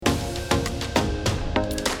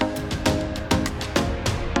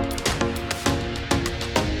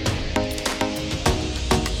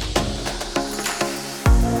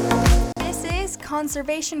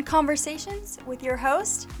Conservation Conversations with your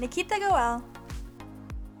host, Nikita Goel.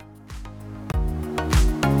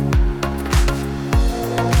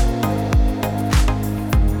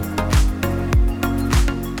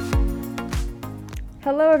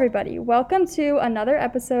 Hello everybody, welcome to another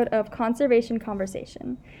episode of Conservation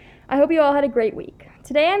Conversation. I hope you all had a great week.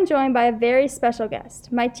 Today I'm joined by a very special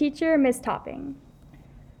guest, my teacher, Ms. Topping.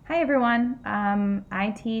 Hi everyone, I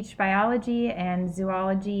teach biology and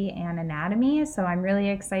zoology and anatomy, so I'm really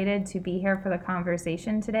excited to be here for the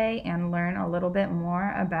conversation today and learn a little bit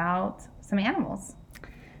more about some animals.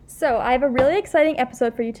 So I have a really exciting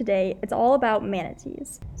episode for you today. It's all about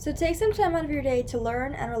manatees. So take some time out of your day to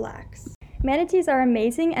learn and relax. Manatees are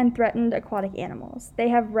amazing and threatened aquatic animals. They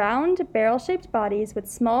have round, barrel-shaped bodies with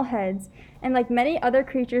small heads, and like many other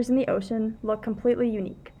creatures in the ocean, look completely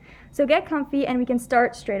unique. So get comfy and we can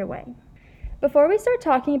start straight away. Before we start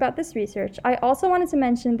talking about this research, I also wanted to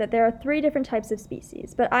mention that there are 3 different types of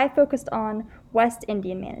species, but I focused on West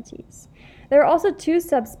Indian manatees. There are also 2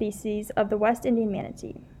 subspecies of the West Indian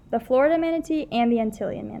manatee, the Florida manatee and the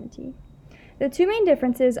Antillean manatee. The 2 main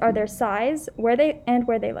differences are their size, where they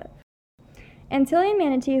live. Antillean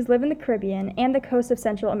manatees live in the Caribbean and the coast of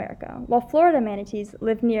Central America, while Florida manatees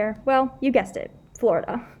live near, well, you guessed it,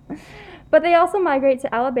 Florida. But they also migrate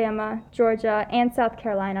to Alabama, Georgia, and South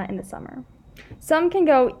Carolina in the summer. Some can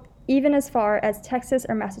go even as far as Texas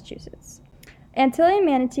or Massachusetts. Antillean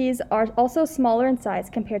manatees are also smaller in size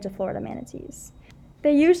compared to Florida manatees.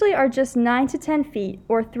 They usually are just 9 to 10 feet,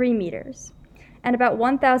 or 3 meters, and about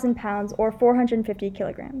 1,000 pounds, or 450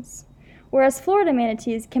 kilograms. Whereas Florida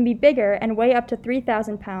manatees can be bigger and weigh up to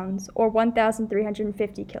 3,000 pounds, or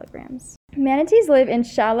 1,350 kilograms. Manatees live in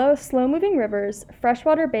shallow, slow-moving rivers,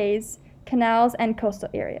 freshwater bays, canals, and coastal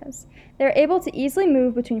areas. They're able to easily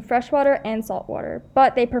move between freshwater and saltwater,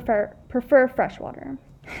 but they prefer freshwater.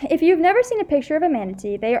 If you've never seen a picture of a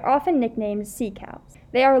manatee, they are often nicknamed sea cows.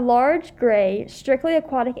 They are large, gray, strictly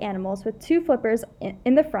aquatic animals with 2 flippers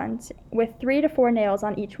in the front, with 3 to 4 nails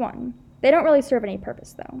on each one. They don't really serve any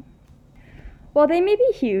purpose, though. While they may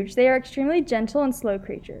be huge, they are extremely gentle and slow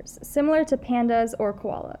creatures, similar to pandas or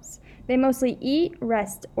koalas. They mostly eat,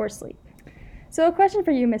 rest, or sleep. So a question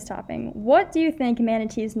for you, Ms. Topping. What do you think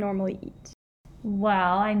manatees normally eat?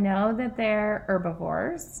 Well, I know that they're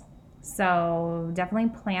herbivores, so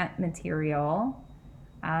definitely plant material.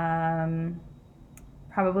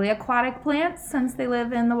 Probably aquatic plants since they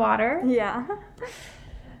live in the water. Yeah.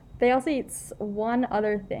 They also eat one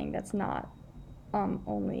other thing that's not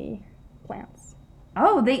only plants.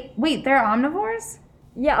 Oh, they're omnivores?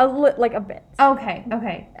 Yeah, like a bit.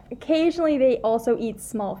 Okay. Occasionally, they also eat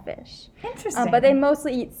small fish. Interesting. But they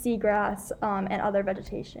mostly eat seagrass and other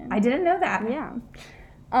vegetation. I didn't know that.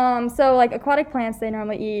 Yeah. So like aquatic plants, they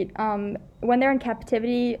normally eat. When they're in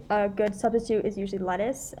captivity, a good substitute is usually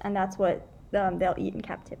lettuce, and that's what they'll eat in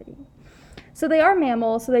captivity. So they are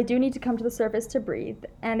mammals, so they do need to come to the surface to breathe,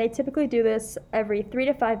 and they typically do this every 3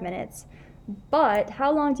 to 5 minutes. But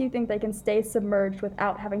how long do you think they can stay submerged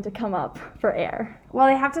without having to come up for air? Well,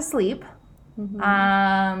 they have to sleep. Mm-hmm.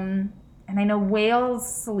 And I know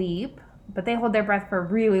whales sleep, but they hold their breath for a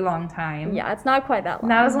really long time. Yeah, it's not quite that long.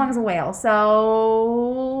 Not as long as a whale.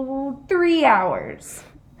 So 3 hours.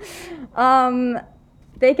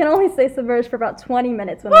 They can only stay submerged for about 20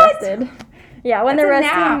 minutes when rested. Yeah, when That's they're a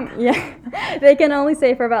resting, nap. yeah, they can only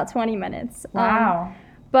stay for about 20 minutes. Wow.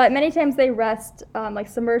 But many times they rest like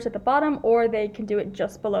submerged at the bottom, or they can do it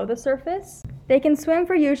just below the surface. They can swim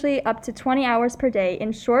for usually up to 20 hours per day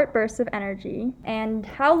in short bursts of energy. And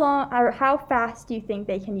how fast do you think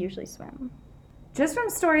they can usually swim? Just from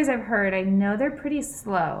stories I've heard, I know they're pretty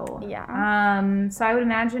slow. Yeah. So I would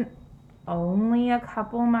imagine only a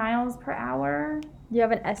couple miles per hour. Do you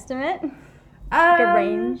have an estimate? Like a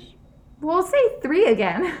range? We'll say 3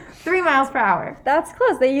 again. 3 miles per hour. That's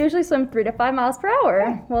close. They usually swim 3 to 5 miles per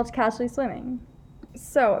hour while casually swimming.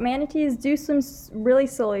 So manatees do swim really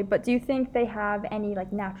slowly, but do you think they have any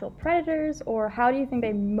like natural predators, or how do you think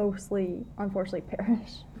they mostly, unfortunately,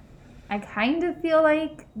 perish? I kind of feel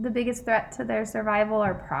like the biggest threat to their survival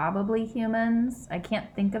are probably humans. I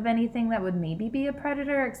can't think of anything that would maybe be a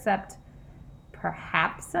predator except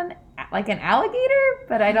perhaps an alligator,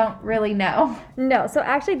 but I don't really know. No, so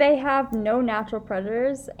actually they have no natural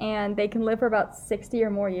predators, and they can live for about 60 or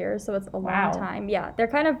more years, so it's a long time. Yeah, they're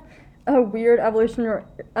kind of a weird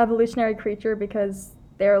evolutionary creature because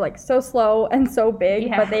they're like so slow and so big,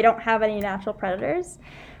 but they don't have any natural predators.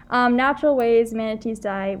 Natural ways manatees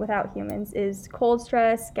die without humans is cold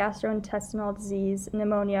stress, gastrointestinal disease,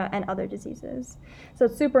 pneumonia, and other diseases. So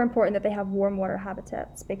it's super important that they have warm water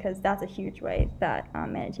habitats because that's a huge way that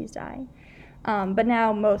manatees die. But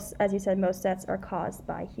now as you said, most deaths are caused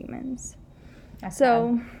by humans. That's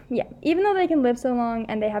So, sad. yeah, even though they can live so long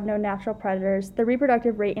and they have no natural predators, the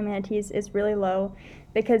reproductive rate in manatees is really low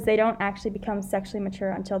because they don't actually become sexually mature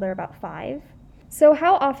until they're about 5. So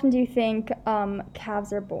how often do you think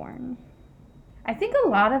calves are born? I think a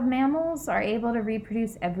lot of mammals are able to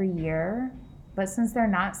reproduce every year, but since they're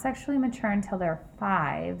not sexually mature until they're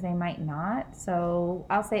 5, they might not. So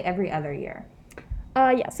I'll say every other year.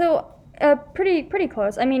 Yeah, so pretty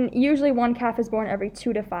close. I mean, usually one calf is born every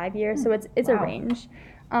 2 to 5 years, so it's a Wow. range.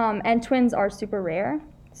 And twins are super rare.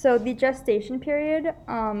 So the gestation period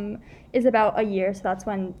is about a year, so that's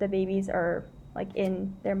when the babies are like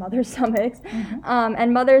in their mother's stomachs.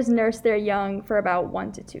 And mothers nurse their young for about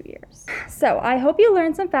 1 to 2 years. So I hope you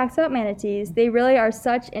learned some facts about manatees. They really are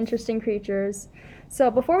such interesting creatures. So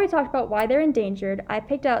before we talk about why they're endangered, I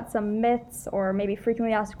picked out some myths or maybe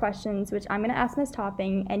frequently asked questions, which I'm going to ask Ms.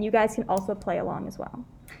 Topping, and you guys can also play along as well.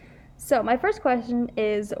 So my first question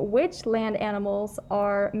is, which land animals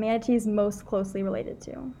are manatees most closely related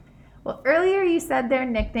to? Well, earlier you said their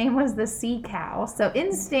nickname was the sea cow. So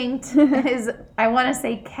instinct is, I want to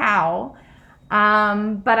say cow.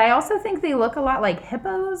 But I also think they look a lot like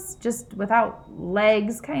hippos, just without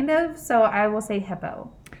legs, kind of. So I will say hippo.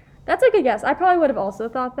 That's a good guess. I probably would have also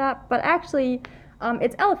thought that, but actually,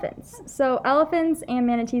 it's elephants. So elephants and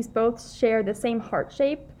manatees both share the same heart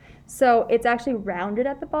shape. So it's actually rounded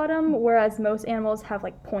at the bottom, whereas most animals have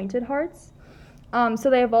like pointed hearts. So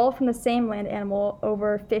they evolved from the same land animal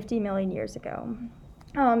over 50 million years ago.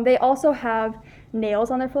 They also have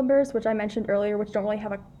nails on their flippers, which I mentioned earlier, which don't really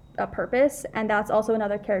have a purpose, and that's also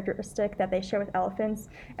another characteristic that they share with elephants.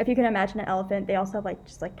 If you can imagine an elephant, they also have like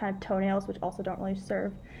just like kind of toenails, which also don't really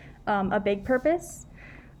serve a big purpose.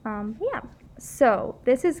 Yeah. So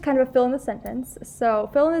this is kind of a fill in the sentence. So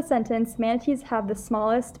fill in the sentence: manatees have the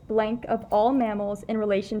smallest blank of all mammals in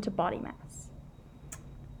relation to body mass.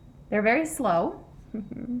 They're very slow.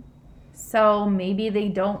 So maybe they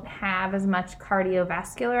don't have as much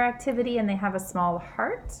cardiovascular activity and they have a small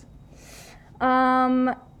heart.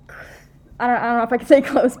 I don't know if I can say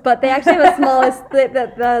close, but they actually have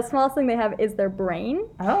the smallest thing they have is their brain.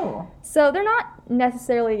 Oh. So they're not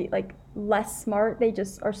necessarily like less smart. They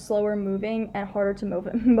just are slower moving and harder to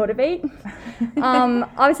motivate.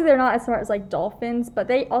 Obviously, they're not as smart as like dolphins, but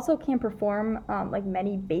they also can perform like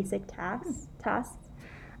many basic tasks.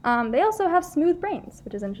 They also have smooth brains,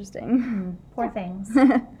 which is interesting. Poor things.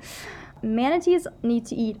 Manatees need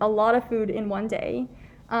to eat a lot of food in one day.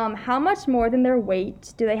 How much more than their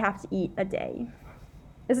weight do they have to eat a day?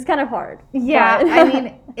 This is kind of hard. Yeah, I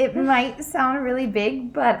mean, it might sound really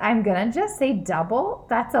big, but I'm going to just say double.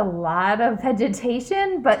 That's a lot of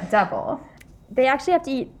vegetation, but double. They actually have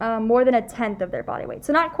to eat more than 1/10 of their body weight.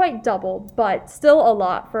 So not quite double, but still a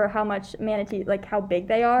lot for how much manatee, like how big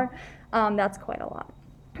they are. That's quite a lot.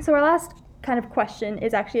 So our last kind of question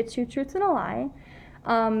is actually a 2 truths and a lie.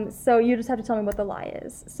 So you just have to tell me what the lie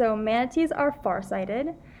is. So manatees are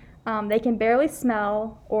farsighted. They can barely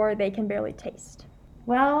smell or they can barely taste.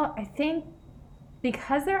 Well, I think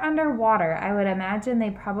because they're underwater, I would imagine they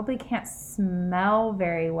probably can't smell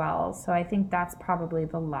very well. So I think that's probably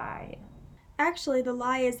the lie. Actually, the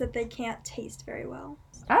lie is that they can't taste very well.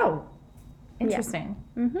 Oh, interesting.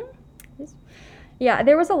 Yeah,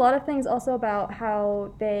 there was a lot of things also about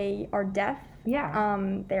how they are deaf. Yeah.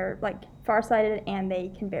 They're like farsighted and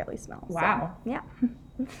they can barely smell. Wow. So,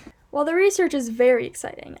 yeah. While the research is very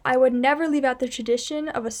exciting, I would never leave out the tradition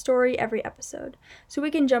of a story every episode, so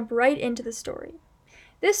we can jump right into the story.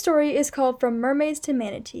 This story is called From Mermaids to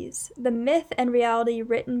Manatees, the myth and reality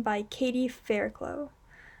written by Katie Fairclough.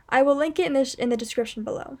 I will link it in the description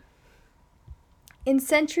below. In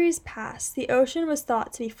centuries past, the ocean was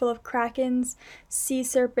thought to be full of krakens, sea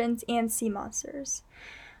serpents, and sea monsters.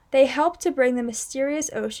 They helped to bring the mysterious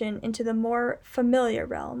ocean into the more familiar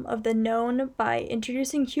realm of the known by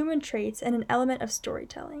introducing human traits and an element of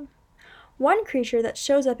storytelling. One creature that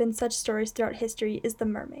shows up in such stories throughout history is the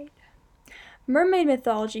mermaid. Mermaid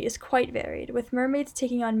mythology is quite varied, with mermaids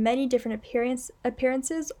taking on many different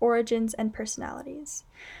appearances, origins, and personalities.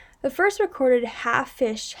 The first recorded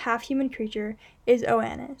half-fish, half-human creature is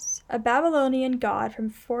Oannes, a Babylonian god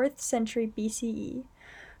from 4th century BCE,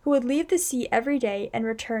 who would leave the sea every day and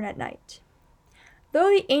return at night. Though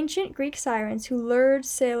the ancient Greek sirens who lured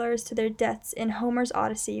sailors to their deaths in Homer's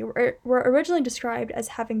Odyssey were originally described as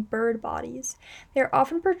having bird bodies, they are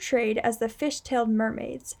often portrayed as the fish-tailed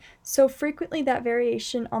mermaids, so frequently that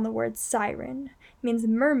variation on the word siren means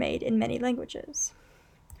mermaid in many languages.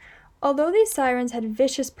 Although these sirens had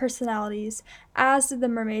vicious personalities, as did the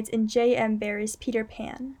mermaids in J.M. Barrie's Peter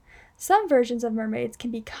Pan, Some versions of mermaids can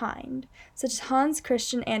be kind, such as Hans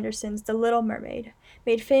Christian Andersen's The Little Mermaid,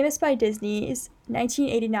 made famous by Disney's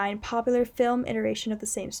 1989 popular film iteration of the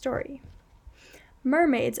same story.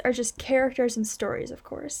 Mermaids are just characters in stories, of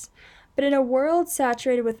course, but in a world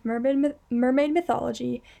saturated with mermaid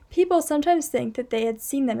mythology, people sometimes think that they had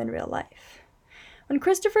seen them in real life. When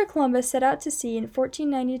Christopher Columbus set out to sea in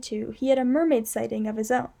 1492, he had a mermaid sighting of his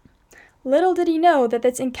own. Little did he know that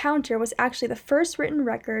this encounter was actually the first written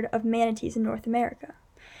record of manatees in North America.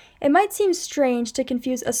 It might seem strange to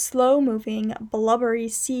confuse a slow-moving, blubbery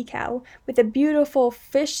sea cow with a beautiful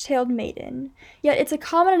fish-tailed maiden, yet it's a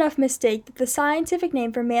common enough mistake that the scientific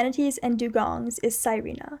name for manatees and dugongs is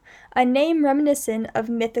Sirena, a name reminiscent of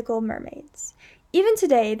mythical mermaids. Even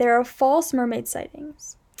today, there are false mermaid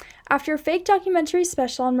sightings. After a fake documentary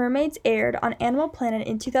special on mermaids aired on Animal Planet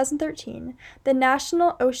in 2013, the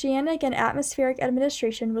National Oceanic and Atmospheric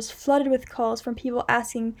Administration was flooded with calls from people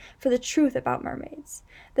asking for the truth about mermaids.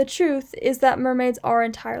 The truth is that mermaids are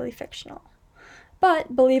entirely fictional.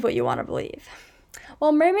 But believe what you want to believe.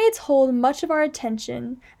 While mermaids hold much of our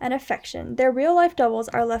attention and affection, their real-life doubles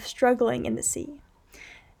are left struggling in the sea.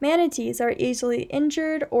 Manatees are easily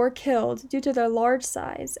injured or killed due to their large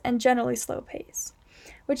size and generally slow pace,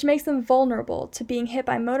 which makes them vulnerable to being hit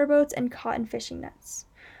by motorboats and caught in fishing nets.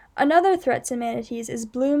 Another threat to manatees is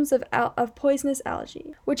blooms of poisonous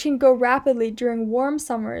algae, which can grow rapidly during warm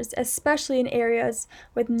summers, especially in areas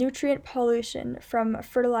with nutrient pollution from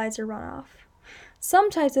fertilizer runoff. Some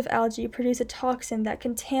types of algae produce a toxin that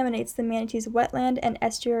contaminates the manatee's wetland and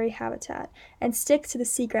estuary habitat and sticks to the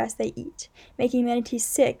seagrass they eat, making manatees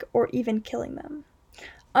sick or even killing them.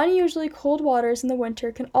 Unusually cold waters in the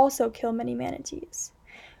winter can also kill many manatees.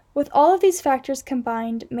 With all of these factors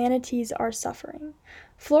combined, manatees are suffering.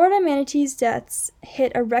 Florida manatees' deaths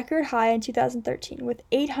hit a record high in 2013, with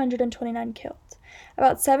 829 killed.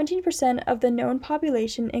 About 17% of the known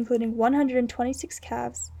population, including 126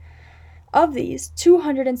 calves. Of these,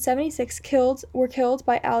 276 were killed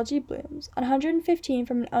by algae blooms, 115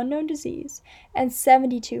 from an unknown disease, and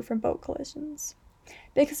 72 from boat collisions.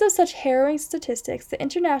 Because of such harrowing statistics, the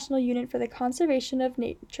International Union for the Conservation of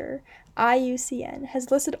Nature, IUCN,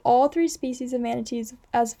 has listed all 3 species of manatees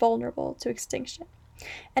as vulnerable to extinction,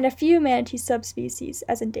 and a few manatee subspecies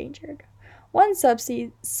as endangered. One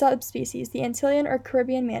subspecies, the Antillean or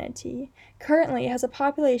Caribbean manatee, currently has a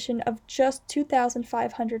population of just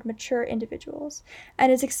 2,500 mature individuals,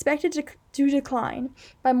 and is expected to decline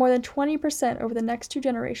by more than 20% over the next 2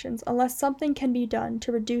 generations unless something can be done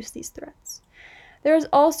to reduce these threats. There is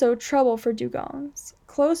also trouble for dugongs,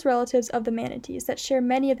 close relatives of the manatees that share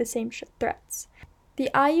many of the same threats.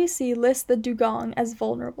 The IUC lists the dugong as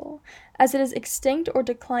vulnerable, as it is extinct or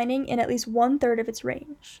declining in at least 1/3 of its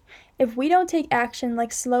range. If we don't take action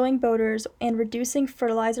like slowing boaters and reducing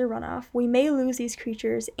fertilizer runoff, we may lose these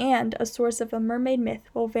creatures and a source of the mermaid myth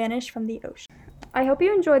will vanish from the ocean. I hope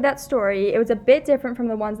you enjoyed that story. It was a bit different from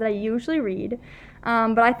the ones that I usually read,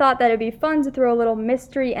 but I thought that it would be fun to throw a little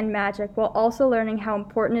mystery and magic while also learning how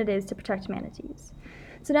important it is to protect manatees.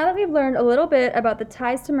 So now that we've learned a little bit about the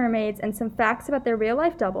ties to mermaids and some facts about their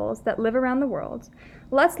real-life doubles that live around the world,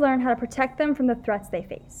 let's learn how to protect them from the threats they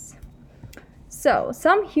face. So,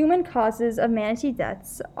 some human causes of manatee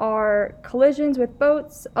deaths are collisions with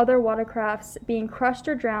boats, other watercrafts, being crushed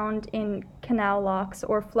or drowned in canal locks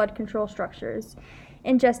or flood control structures,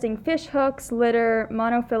 ingesting fish hooks, litter,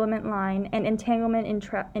 monofilament line, and entanglement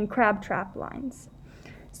in crab trap lines.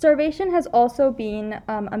 Starvation has also been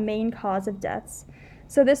a main cause of deaths.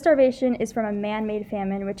 So this starvation is from a man-made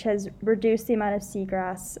famine, which has reduced the amount of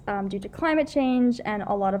seagrass due to climate change and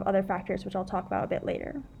a lot of other factors, which I'll talk about a bit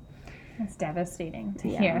later. That's devastating to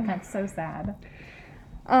hear. That's so sad.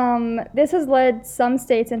 This has led some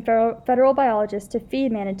states and federal biologists to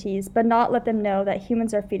feed manatees, but not let them know that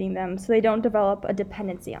humans are feeding them so they don't develop a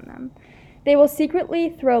dependency on them. They will secretly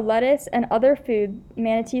throw lettuce and other food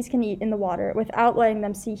manatees can eat in the water without letting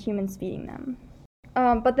them see humans feeding them.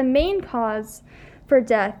 But the main cause for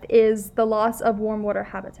death is the loss of warm water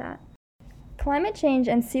habitat. Climate change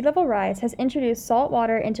and sea level rise has introduced salt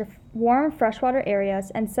water into warm freshwater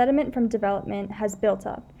areas, and sediment from development has built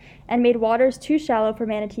up and made waters too shallow for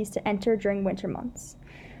manatees to enter during winter months.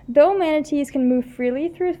 Though manatees can move freely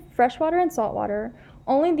through freshwater and saltwater,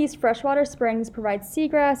 only these freshwater springs provide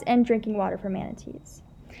seagrass and drinking water for manatees.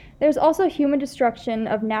 There's also human destruction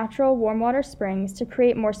of natural warm water springs to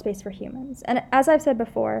create more space for humans. And as I've said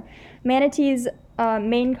before, manatees'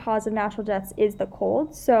 main cause of natural deaths is the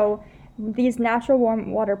cold, so these natural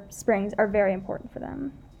warm water springs are very important for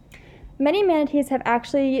them. Many manatees have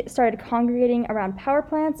actually started congregating around power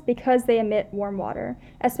plants because they emit warm water,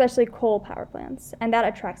 especially coal power plants, and that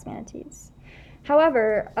attracts manatees.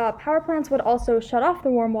 However, power plants would also shut off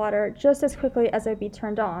the warm water just as quickly as it would be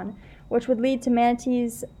turned on, which would lead to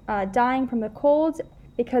manatees dying from the cold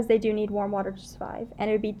because they do need warm water to survive, and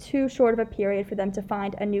it would be too short of a period for them to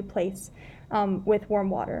find a new place with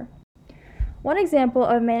warm water. One example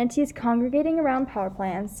of manatees congregating around power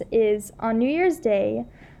plants is on New Year's Day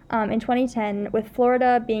in 2010, with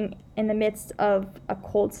Florida being in the midst of a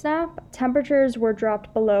cold snap. Temperatures were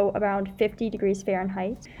dropped below around 50 degrees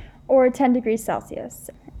Fahrenheit or 10 degrees Celsius.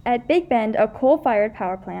 At Big Bend, a coal-fired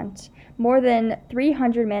power plant, more than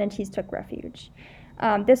 300 manatees took refuge.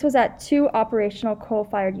 This was at 2 operational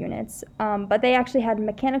coal-fired units, but they actually had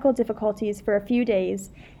mechanical difficulties for a few days,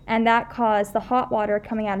 and that caused the hot water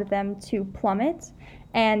coming out of them to plummet,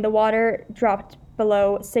 and the water dropped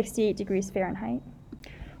below 68 degrees Fahrenheit,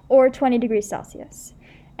 or 20 degrees Celsius.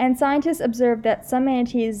 And scientists observed that some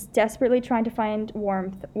manatees desperately trying to find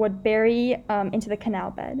warmth would bury into the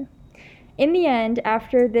canal bed. In the end,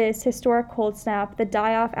 after this historic cold snap, the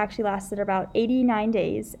die-off actually lasted about 89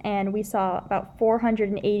 days, and we saw about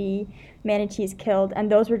 480 manatees killed,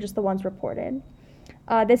 and those were just the ones reported.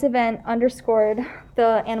 This event underscored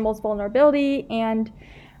the animal's vulnerability and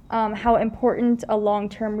how important a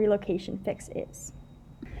long-term relocation fix is.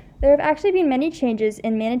 There have actually been many changes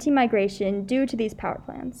in manatee migration due to these power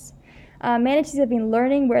plants. Manatees have been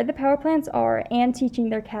learning where the power plants are and teaching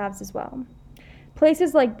their calves as well.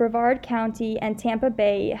 Places like Brevard County and Tampa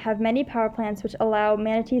Bay have many power plants which allow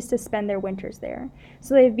manatees to spend their winters there.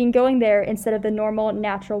 So they've been going there instead of the normal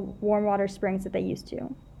natural warm water springs that they used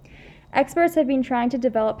to. Experts have been trying to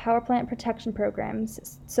develop power plant protection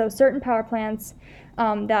programs, so certain power plants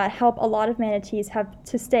that help a lot of manatees have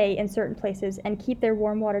to stay in certain places and keep their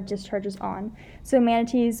warm water discharges on, so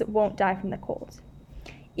manatees won't die from the cold.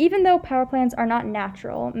 Even though power plants are not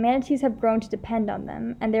natural, manatees have grown to depend on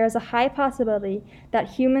them, and there is a high possibility that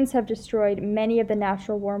humans have destroyed many of the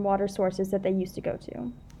natural warm water sources that they used to go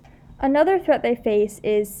to. Another threat they face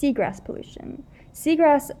is seagrass pollution.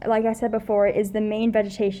 Seagrass, like I said before, is the main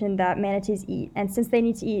vegetation that manatees eat, and since they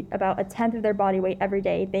need to eat about a tenth of their body weight every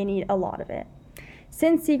day, they need a lot of it.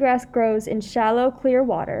 Since seagrass grows in shallow, clear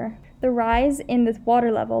water, the rise in the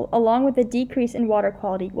water level, along with the decrease in water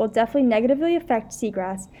quality, will definitely negatively affect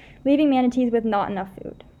seagrass, leaving manatees with not enough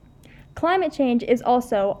food. Climate change is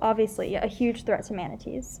also, obviously, a huge threat to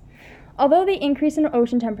manatees. Although the increase in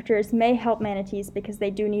ocean temperatures may help manatees because they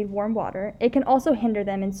do need warm water, it can also hinder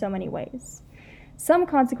them in so many ways. Some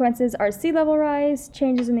consequences are sea level rise,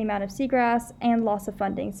 changes in the amount of seagrass, and loss of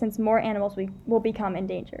funding, since more animals will become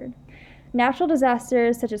endangered. Natural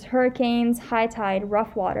disasters such as hurricanes, high tide,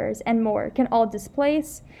 rough waters, and more can all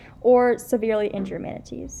displace or severely injure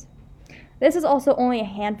manatees. This is also only a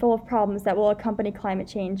handful of problems that will accompany climate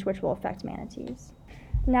change, which will affect manatees.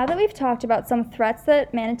 Now that we've talked about some threats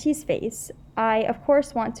that manatees face, I, of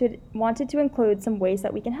course, wanted to include some ways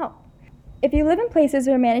that we can help. If you live in places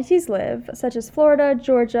where manatees live, such as Florida,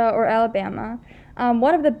 Georgia, or Alabama,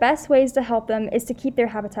 one of the best ways to help them is to keep their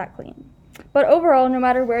habitat clean. But overall, no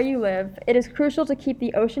matter where you live, it is crucial to keep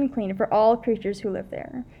the ocean clean for all creatures who live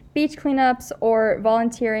there. Beach cleanups or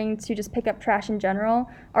volunteering to just pick up trash in general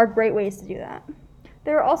are great ways to do that.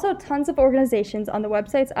 There are also tons of organizations on the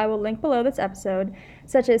websites I will link below this episode,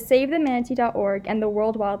 such as SaveTheManatee.org and the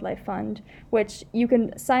World Wildlife Fund, which you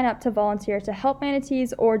can sign up to volunteer to help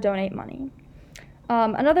manatees or donate money.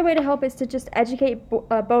 Another way to help is to just educate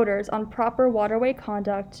boaters on proper waterway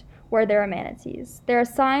conduct where there are manatees. There are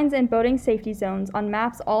signs and boating safety zones on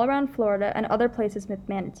maps all around Florida and other places with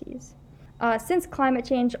manatees. Since climate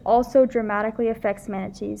change also dramatically affects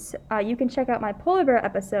manatees, you can check out my polar bear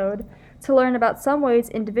episode to learn about some ways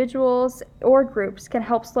individuals or groups can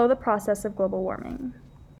help slow the process of global warming.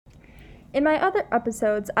 In my other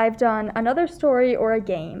episodes, I've done another story or a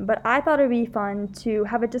game, but I thought it would be fun to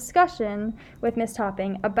have a discussion with Miss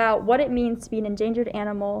Topping about what it means to be an endangered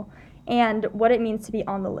animal and what it means to be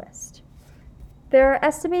on the list. There are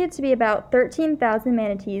estimated to be about 13,000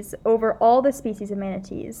 manatees over all the species of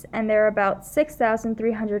manatees, and there are about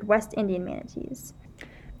 6,300 West Indian manatees.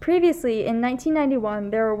 Previously, in 1991,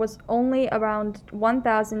 there was only around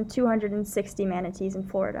 1,260 manatees in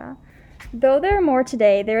Florida. Though there are more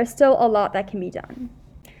today, there is still a lot that can be done.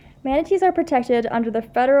 Manatees are protected under the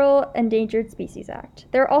Federal Endangered Species Act.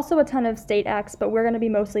 There are also a ton of state acts, but we're going to be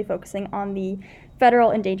mostly focusing on the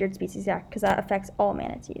Federal Endangered Species Act because that affects all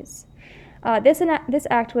manatees. This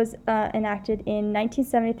act was enacted in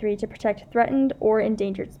 1973 to protect threatened or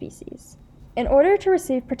endangered species. In order to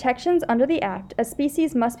receive protections under the act, a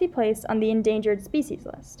species must be placed on the endangered species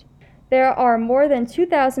list. There are more than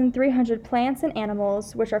 2,300 plants and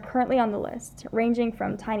animals which are currently on the list, ranging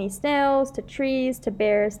from tiny snails to trees to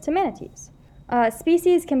bears to manatees.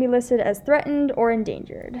 Species can be listed as threatened or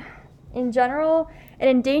endangered. In general, an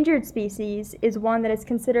endangered species is one that is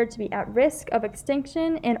considered to be at risk of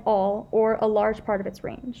extinction in all or a large part of its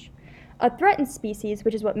range. A threatened species,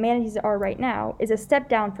 which is what manatees are right now, is a step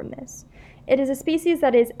down from this. It is a species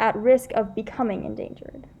that is at risk of becoming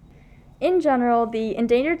endangered. In general, the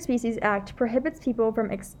Endangered Species Act prohibits people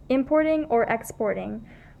from importing or exporting,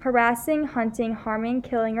 harassing, hunting, harming,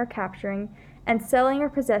 killing, or capturing, and selling or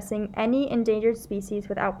possessing any endangered species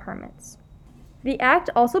without permits. The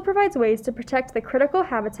Act also provides ways to protect the critical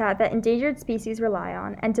habitat that endangered species rely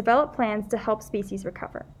on and develop plans to help species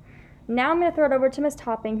recover. Now I'm going to throw it over to Ms.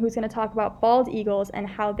 Topping, who's going to talk about bald eagles and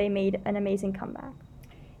how they made an amazing comeback.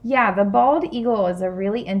 Yeah, the bald eagle is a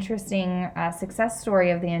really interesting success story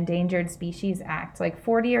of the Endangered Species Act. Like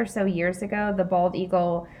 40 or so years ago, the bald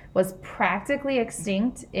eagle was practically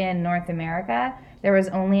extinct in North America. There was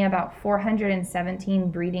only about 417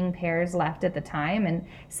 breeding pairs left at the time. And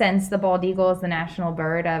since the bald eagle is the national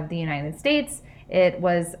bird of the United States, it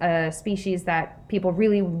was a species that people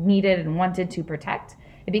really needed and wanted to protect.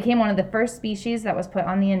 It became one of the first species that was put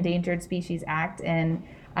on the Endangered Species Act, and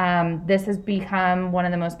this has become one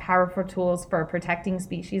of the most powerful tools for protecting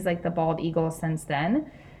species like the bald eagle since then.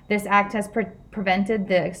 This act has prevented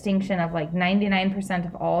the extinction of like 99%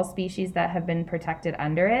 of all species that have been protected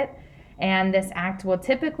under it. And this act will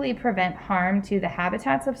typically prevent harm to the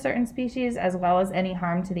habitats of certain species as well as any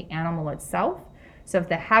harm to the animal itself. So if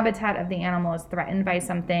the habitat of the animal is threatened by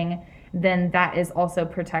something, then that is also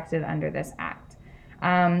protected under this act.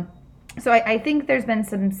 So I think there's been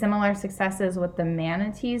some similar successes with the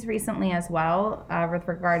manatees recently as well with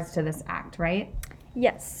regards to this act, right?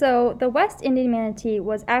 Yes, so the West Indian manatee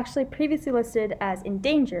was actually previously listed as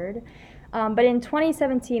endangered, but in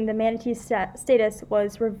 2017 the manatee status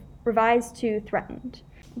was revised to threatened.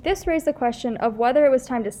 This raised the question of whether it was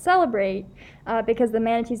time to celebrate because the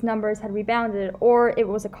manatee's numbers had rebounded, or it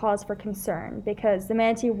was a cause for concern because the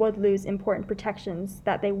manatee would lose important protections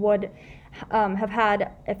that they would have had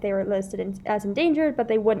if they were listed as endangered, but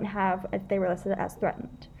they wouldn't have if they were listed as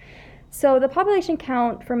threatened. So the population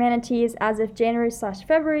count for manatees as of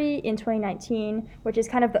January/February in 2019, which is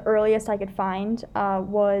kind of the earliest I could find,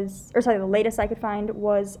 the latest I could find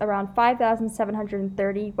was around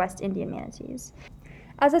 5,730 West Indian manatees.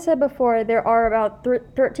 As I said before, there are about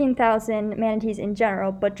 13,000 manatees in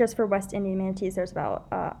general, but just for West Indian manatees, there's about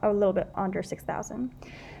a little bit under 6,000.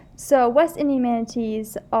 So West Indian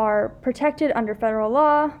manatees are protected under federal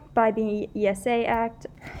law by the ESA Act.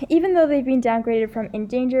 Even though they've been downgraded from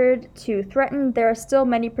endangered to threatened, there are still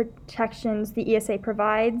many protections the ESA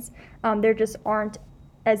provides. There just aren't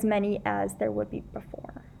as many as there would be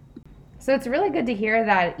before. So it's really good to hear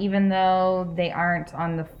that even though they aren't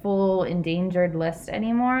on the full endangered list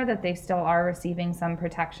anymore, that they still are receiving some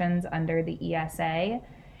protections under the ESA.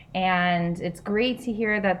 And it's great to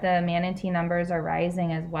hear that the manatee numbers are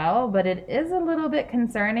rising as well, but it is a little bit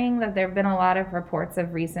concerning that there have been a lot of reports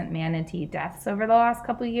of recent manatee deaths over the last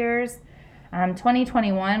couple of years.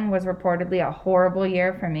 2021 was reportedly a horrible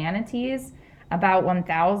year for manatees. About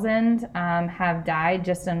 1,000 have died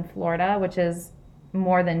just in Florida, which is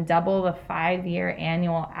more than double the 5-year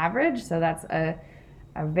annual average. So that's a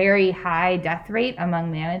very high death rate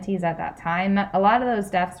among manatees at that time. A lot of those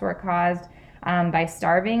deaths were caused by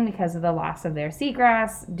starving because of the loss of their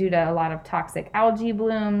seagrass due to a lot of toxic algae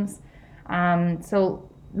blooms. So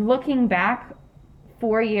looking back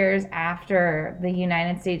 4 years after the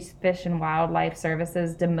United States Fish and Wildlife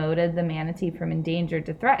Services demoted the manatee from endangered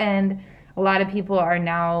to threatened, a lot of people are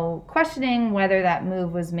now questioning whether that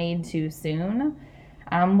move was made too soon.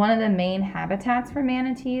 One of the main habitats for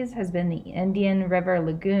manatees has been the Indian River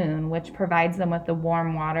Lagoon, which provides them with the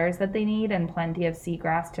warm waters that they need and plenty of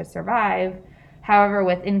seagrass to survive. However,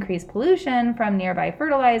 with increased pollution from nearby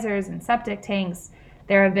fertilizers and septic tanks,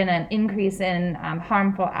 there have been an increase in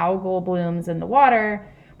harmful algal blooms in the water,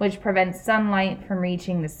 which prevents sunlight from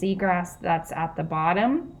reaching the seagrass that's at the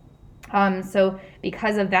bottom. So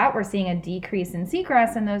because of that, we're seeing a decrease in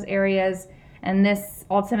seagrass in those areas, and this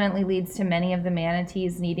ultimately leads to many of the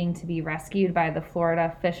manatees needing to be rescued by the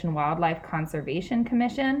Florida Fish and Wildlife Conservation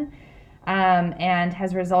Commission, and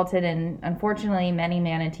has resulted in, unfortunately, many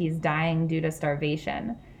manatees dying due to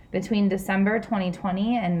starvation. Between December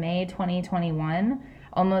 2020 and May 2021,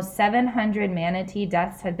 almost 700 manatee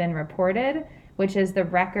deaths had been reported, which is the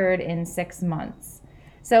record in 6 months.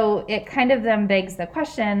 So it kind of then begs the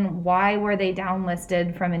question, why were they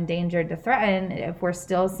downlisted from endangered to threatened if we're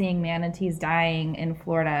still seeing manatees dying in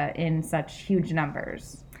Florida in such huge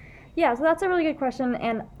numbers? Yeah, so that's a really good question,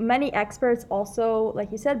 and many experts also,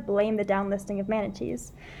 like you said, blame the downlisting of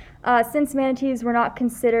manatees. Since manatees were not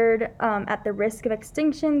considered at the risk of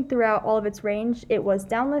extinction throughout all of its range, it was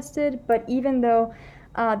downlisted, but even though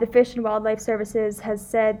the Fish and Wildlife Services has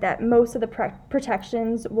said that most of the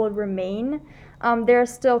protections will remain, there are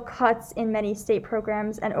still cuts in many state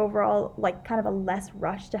programs and overall like kind of a less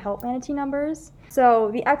rush to help manatee numbers. So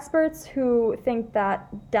the experts who think that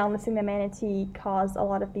downlisting the manatee caused a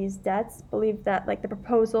lot of these deaths believe that like the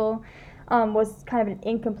proposal was kind of an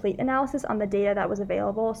incomplete analysis on the data that was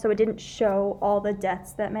available. So it didn't show all the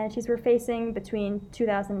deaths that manatees were facing between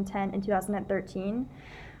 2010 and 2013.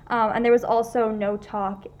 And there was also no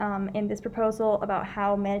talk in this proposal about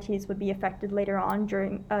how manatees would be affected later on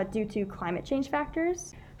due to climate change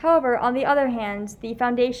factors. However, on the other hand, the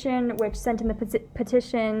foundation which sent in the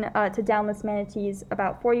petition to downlist manatees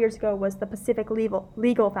about 4 years ago was the Pacific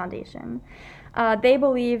Legal Foundation. They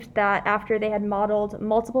believed that after they had modeled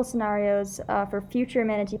multiple scenarios for future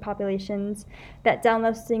manatee populations, that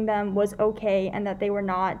downlisting them was okay and that they were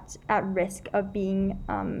not at risk of being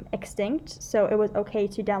extinct, so it was okay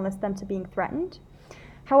to downlist them to being threatened.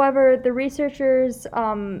 However, the researchers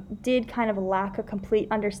did kind of lack a complete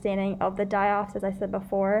understanding of the die-offs, as I said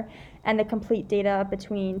before, and the complete data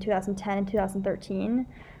between 2010 and 2013.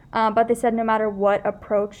 But they said no matter what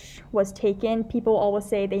approach was taken, people always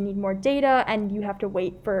say they need more data and you have to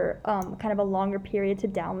wait for kind of a longer period to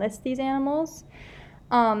downlist these animals.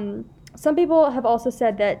 Some people have also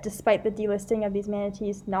said that despite the delisting of these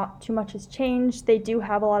manatees, not too much has changed. They do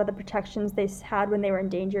have a lot of the protections they had when they were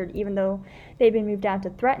endangered, even though they've been moved down to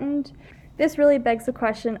threatened. This really begs the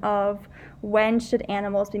question of when should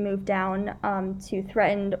animals be moved down to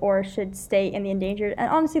threatened or should stay in the endangered? And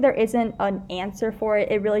honestly, there isn't an answer for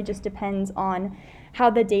it. It really just depends on how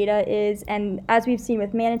the data is. And as we've seen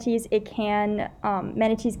with manatees,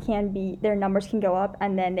 manatees can be, their numbers can go up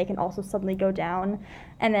and then they can also suddenly go down.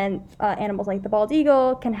 And then animals like the bald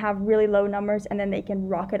eagle can have really low numbers and then they can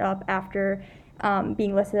rocket up after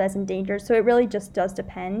being listed as endangered. So it really just does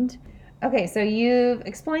depend. Okay, so you've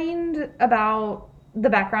explained about the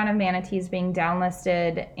background of manatees being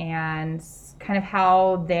downlisted and kind of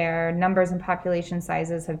how their numbers and population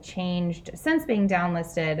sizes have changed since being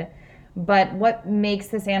downlisted. But what makes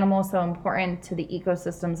this animal so important to the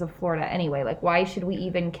ecosystems of Florida anyway? Like, why should we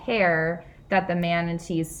even care that the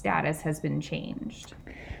manatee's status has been changed?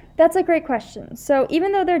 That's a great question. So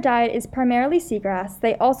even though their diet is primarily seagrass,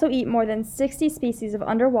 they also eat more than 60 species of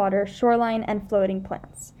underwater, shoreline, and floating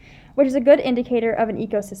plants, which is a good indicator of an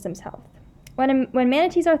ecosystem's health. When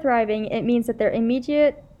manatees are thriving, it means that their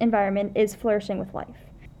immediate environment is flourishing with life.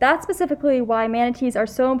 That's specifically why manatees are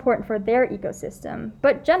so important for their ecosystem.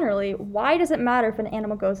 But generally, why does it matter if an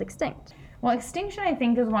animal goes extinct? Well, extinction, I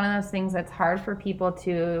think, is one of those things that's hard for people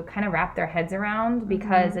to kind of wrap their heads around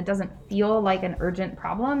because it doesn't feel like an urgent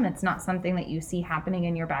problem. It's not something that you see happening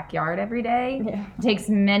in your backyard every day. Yeah. It takes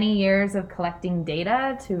many years of collecting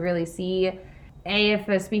data to really see A, if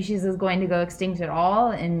a species is going to go extinct at all,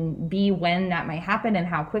 and B, when that might happen and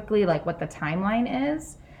how quickly, like what the timeline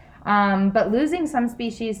is. But losing some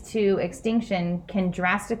species to extinction can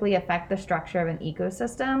drastically affect the structure of an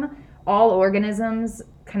ecosystem. All organisms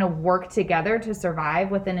kind of work together to survive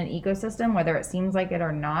within an ecosystem, whether it seems like it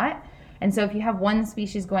or not. And so if you have one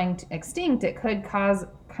species going extinct, it could cause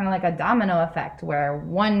kind of like a domino effect where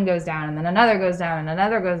one goes down and then another goes down and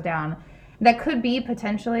another goes down. That could be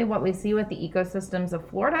potentially what we see with the ecosystems of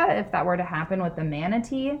Florida if that were to happen with the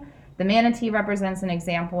manatee. The manatee represents an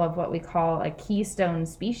example of what we call a keystone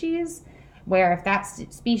species, where if that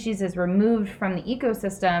species is removed from the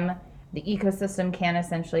ecosystem can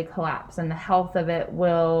essentially collapse and the health of it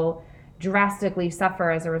will drastically suffer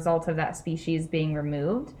as a result of that species being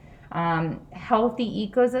removed.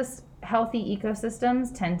 Healthy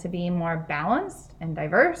ecosystems tend to be more balanced and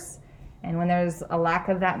diverse. And when there's a lack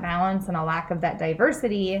of that balance and a lack of that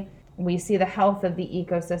diversity, we see the health of the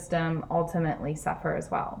ecosystem ultimately suffer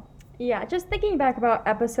as well. Yeah, just thinking back about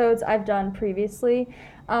episodes I've done previously,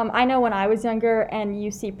 I know when I was younger and you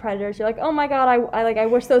see predators, you're like, oh my god, I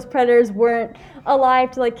wish those predators weren't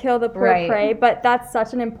alive to like kill the poor prey. But that's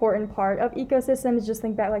such an important part of ecosystems. Just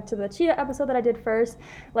think back like to the cheetah episode that I did first.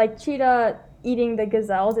 Like cheetah eating the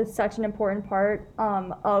gazelles is such an important part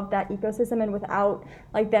of that ecosystem, and without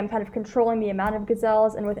like them kind of controlling the amount of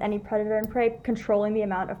gazelles and with any predator and prey controlling the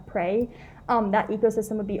amount of prey, that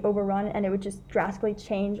ecosystem would be overrun and it would just drastically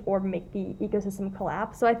change or make the ecosystem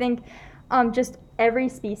collapse. So I think just every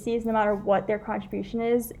species, no matter what their contribution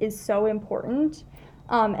is so important.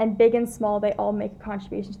 And big and small, they all make a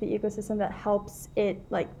contribution to the ecosystem that helps it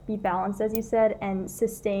like be balanced, as you said, and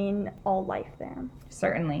sustain all life there.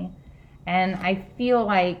 Certainly. And I feel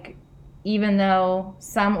like even though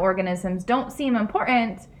some organisms don't seem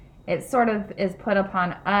important, it sort of is put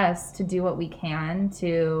upon us to do what we can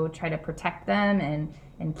to try to protect them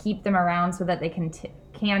and keep them around so that they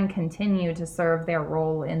can continue to serve their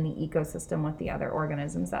role in the ecosystem with the other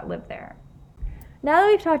organisms that live there. Now that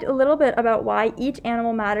we've talked a little bit about why each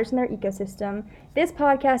animal matters in their ecosystem, this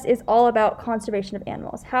podcast is all about conservation of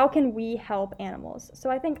animals. How can we help animals?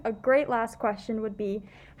 So I think a great last question would be,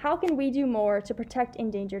 how can we do more to protect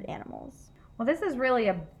endangered animals? Well, this is really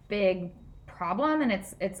a big problem, and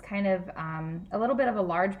it's kind of a little bit of a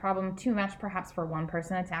large problem, too much perhaps for one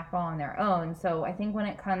person to tackle on their own. So I think when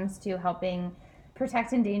it comes to helping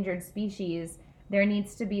protect endangered species, there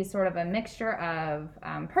needs to be sort of a mixture of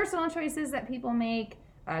personal choices that people make,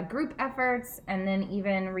 group efforts, and then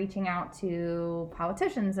even reaching out to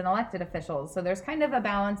politicians and elected officials. So there's kind of a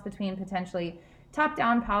balance between potentially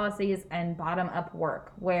top-down policies and bottom-up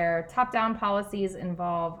work, where top-down policies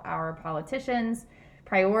involve our politicians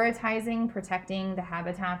prioritizing protecting the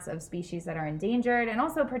habitats of species that are endangered and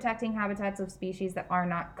also protecting habitats of species that are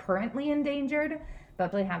not currently endangered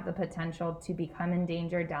but really have the potential to become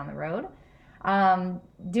endangered down the road.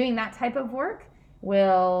 Doing that type of work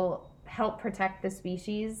will help protect the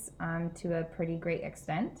species to a pretty great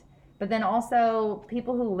extent. But then also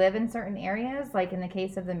people who live in certain areas, like in the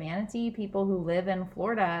case of the manatee, people who live in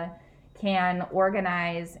Florida can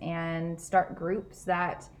organize and start groups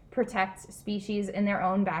that protect species in their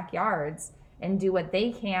own backyards and do what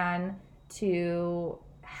they can to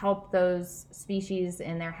help those species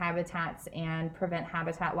in their habitats and prevent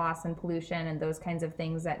habitat loss and pollution and those kinds of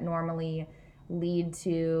things that normally lead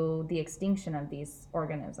to the extinction of these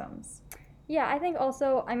organisms. Yeah, I think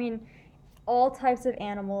also, all types of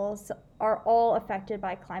animals are all affected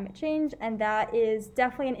by climate change, and that is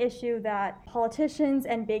definitely an issue that politicians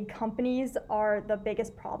and big companies are the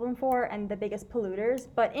biggest problem for and the biggest polluters,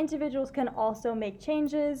 but individuals can also make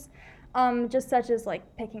changes, just such as like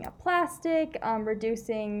picking up plastic,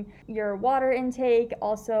 reducing your water intake,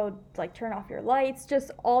 also like turn off your lights.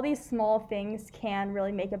 Just all these small things can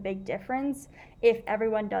really make a big difference if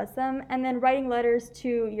everyone does them. And then writing letters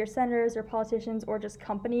to your senators or politicians or just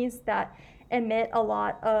companies that emit a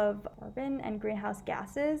lot of carbon and greenhouse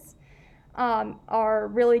gases are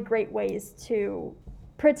really great ways to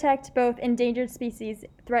protect both endangered species,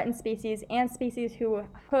 threatened species, and species who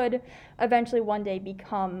could eventually one day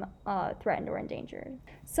become threatened or endangered.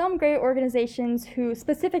 Some great organizations who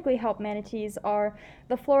specifically help manatees are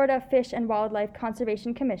the Florida Fish and Wildlife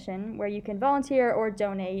Conservation Commission, where you can volunteer or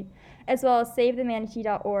donate, as well as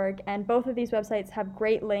SaveTheManatee.org, and both of these websites have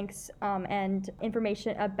great links and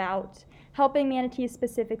information about helping manatees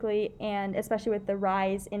specifically, and especially with the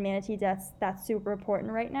rise in manatee deaths, that's super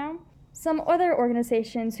important right now. Some other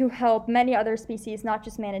organizations who help many other species, not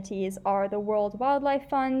just manatees, are the World Wildlife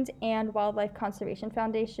Fund and Wildlife Conservation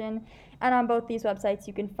Foundation. And on both these websites,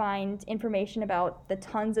 you can find information about the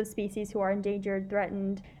tons of species who are endangered,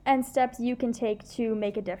 threatened, and steps you can take to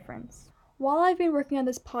make a difference. While I've been working on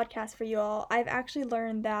this podcast for you all, I've actually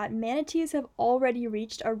learned that manatees have already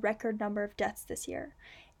reached a record number of deaths this year.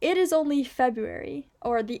 It is only February,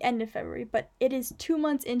 or the end of February, but it is 2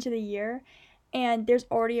 months into the year, and there's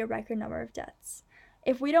already a record number of deaths.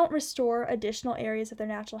 If we don't restore additional areas of their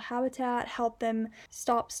natural habitat, help them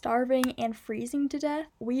stop starving and freezing to death,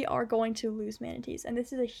 we are going to lose manatees. And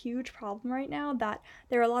this is a huge problem right now, that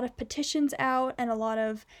there are a lot of petitions out and a lot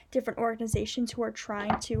of different organizations who are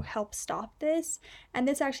trying to help stop this. And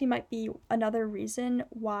this actually might be another reason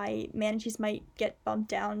why manatees might get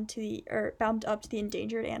bumped up to the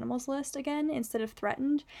endangered animals list again instead of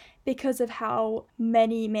threatened, because of how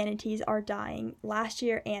many manatees are dying last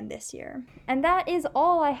year and this year. And that is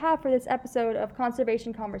all I have for this episode of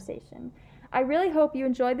Conservation Conversation. I really hope you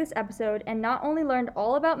enjoyed this episode and not only learned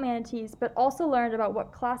all about manatees, but also learned about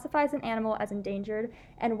what classifies an animal as endangered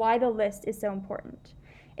and why the list is so important.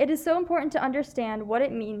 It is so important to understand what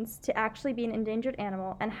it means to actually be an endangered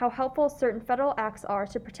animal and how helpful certain federal acts are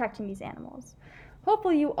to protecting these animals.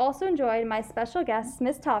 Hopefully you also enjoyed my special guest,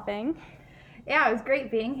 Ms. Topping. Yeah, it was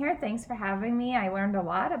great being here. Thanks for having me. I learned a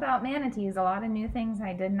lot about manatees, a lot of new things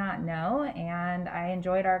I did not know, and I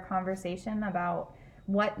enjoyed our conversation about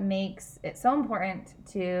what makes it so important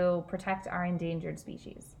to protect our endangered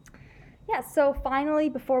species. Yeah, so finally,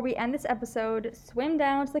 before we end this episode, swim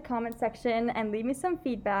down to the comment section and leave me some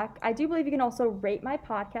feedback. I do believe you can also rate my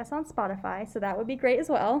podcast on Spotify, so that would be great as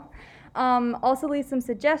well. Also leave some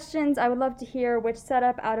suggestions. I would love to hear which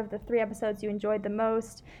setup out of the 3 episodes you enjoyed the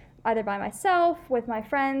most, either by myself, with my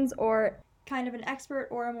friends, or kind of an expert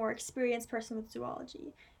or a more experienced person with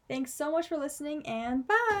zoology. Thanks so much for listening, and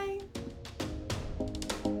bye!